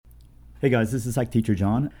Hey guys, this is Psych Teacher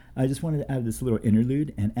John. I just wanted to add this little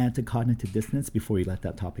interlude and add to cognitive dissonance before we let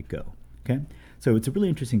that topic go. Okay? So it's a really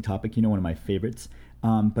interesting topic, one of my favorites.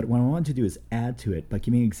 But what I want to do is add to it by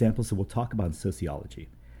giving examples that we'll talk about in sociology.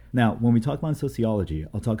 Now, when we talk about sociology,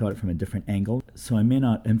 I'll talk about it from a different angle. So I may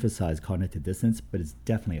not emphasize cognitive dissonance, but it's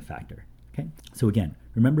definitely a factor. Okay? So again,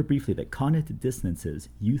 remember briefly that cognitive dissonance is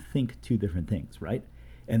you think two different things, right?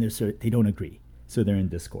 And they don't agree. So they're in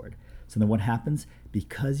discord. So then what happens?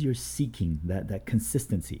 Because you're seeking that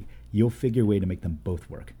consistency, you'll figure a way to make them both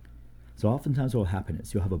work. So oftentimes what will happen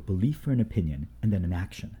is you'll have a belief or an opinion and then an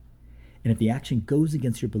action. And if the action goes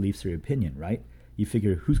against your beliefs or your opinion, right, you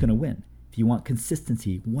figure who's going to win. If you want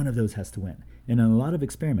consistency, one of those has to win. And in a lot of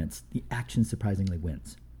experiments, the action surprisingly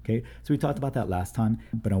wins. Okay, so we talked about that last time,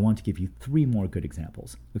 but I want to give you 3 more good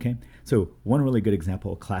examples. Okay, so one really good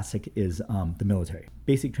example, classic, is the military.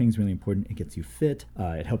 Basic training is really important. It gets you fit.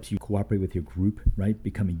 It helps you cooperate with your group, right?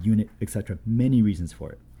 Become a unit, etc. Many reasons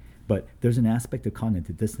for it. But there's an aspect of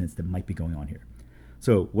cognitive dissonance that might be going on here.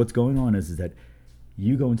 So what's going on is that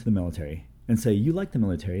you go into the military and say you like the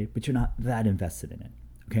military, but you're not that invested in it.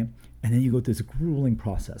 Okay, and then you go through this grueling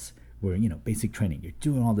process where basic training, you're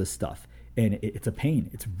doing all this stuff. And it's a pain.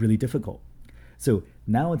 It's really difficult. So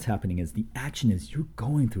now what's happening is the action is you're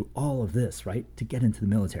going through all of this, right, to get into the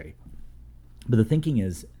military. But the thinking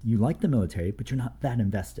is you like the military, but you're not that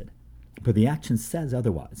invested. But the action says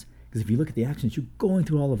otherwise. Because if you look at the actions, you're going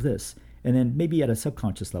through all of this. And then maybe at a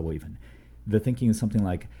subconscious level even, the thinking is something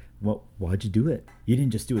like, well, why'd you do it? You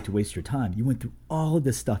didn't just do it to waste your time. You went through all of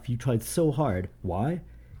this stuff. You tried so hard. Why?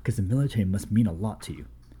 Because the military must mean a lot to you.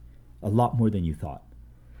 A lot more than you thought.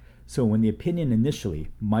 So when the opinion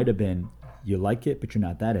initially might have been you like it, but you're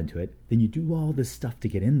not that into it, then you do all this stuff to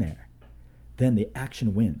get in there. Then the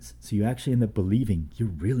action wins. So you actually end up believing you're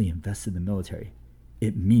really invested in the military.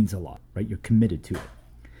 It means a lot, right? You're committed to it.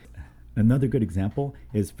 Another good example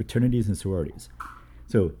is fraternities and sororities.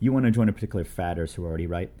 So you want to join a particular frat or sorority,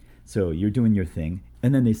 right? So you're doing your thing,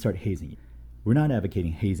 and then they start hazing you. We're not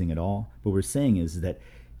advocating hazing at all. What we're saying is that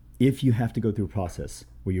if you have to go through a process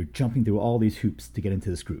where you're jumping through all these hoops to get into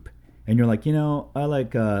this group, and you're like, I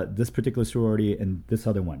like this particular sorority and this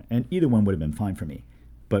other one. And either one would have been fine for me.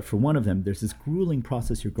 But for one of them, there's this grueling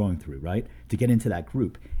process you're going through, right? To get into that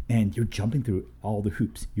group. And you're jumping through all the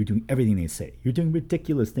hoops. You're doing everything they say. You're doing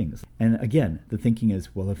ridiculous things. And again, the thinking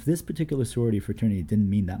is, well, if this particular sorority fraternity didn't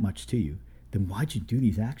mean that much to you, then why'd you do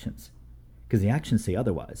these actions? Because the actions say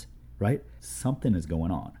otherwise, right? Something is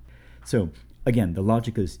going on. So again, the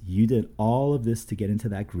logic is you did all of this to get into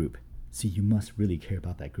that group. So you must really care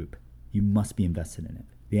about that group. You must be invested in it.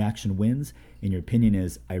 The action wins, and your opinion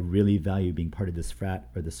is, I really value being part of this frat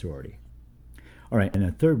or the sorority. All right, and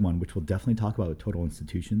a third one, which we'll definitely talk about with total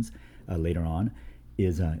institutions later on,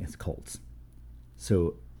 is cults.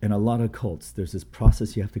 So in a lot of cults, there's this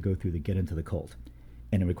process you have to go through to get into the cult.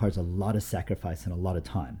 And it requires a lot of sacrifice and a lot of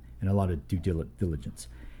time and a lot of due diligence.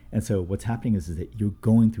 And so what's happening is that you're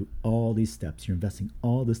going through all these steps. You're investing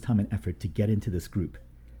all this time and effort to get into this group.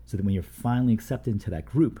 So that when you're finally accepted into that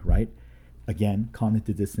group, right, again,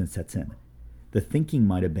 cognitive dissonance sets in. The thinking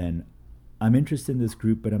might have been, I'm interested in this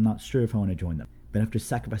group, but I'm not sure if I want to join them. But after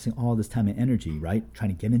sacrificing all this time and energy, right, trying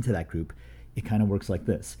to get into that group, it kind of works like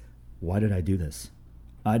this. Why did I do this?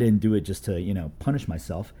 I didn't do it just to, punish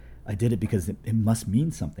myself. I did it because it must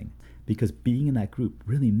mean something. Because being in that group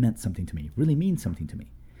really meant something to me, really means something to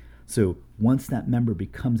me. So once that member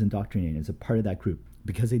becomes indoctrinated as a part of that group,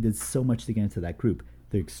 because they did so much to get into that group,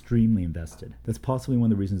 they're extremely invested. That's possibly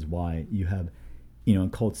one of the reasons why you have, in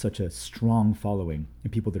cults such a strong following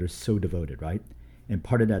and people that are so devoted, right? And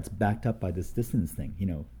part of that's backed up by this dissonance thing.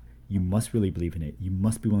 You must really believe in it. You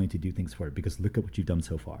must be willing to do things for it because look at what you've done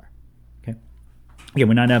so far. Okay? Again,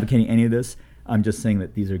 we're not advocating any of this. I'm just saying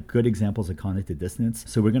that these are good examples of cognitive dissonance.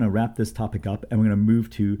 So we're going to wrap this topic up and we're going to move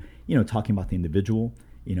to, talking about the individual,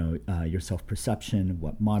 your self-perception,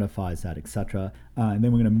 what modifies that, etc. And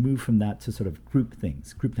then we're going to move from that to sort of group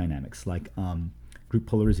things, group dynamics, like group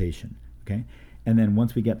polarization, okay? And then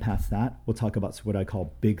once we get past that, we'll talk about what I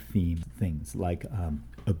call big theme things, like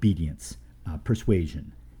obedience,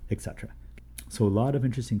 persuasion, etc. So a lot of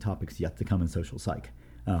interesting topics yet to come in social psych.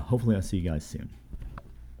 Hopefully I'll see you guys soon.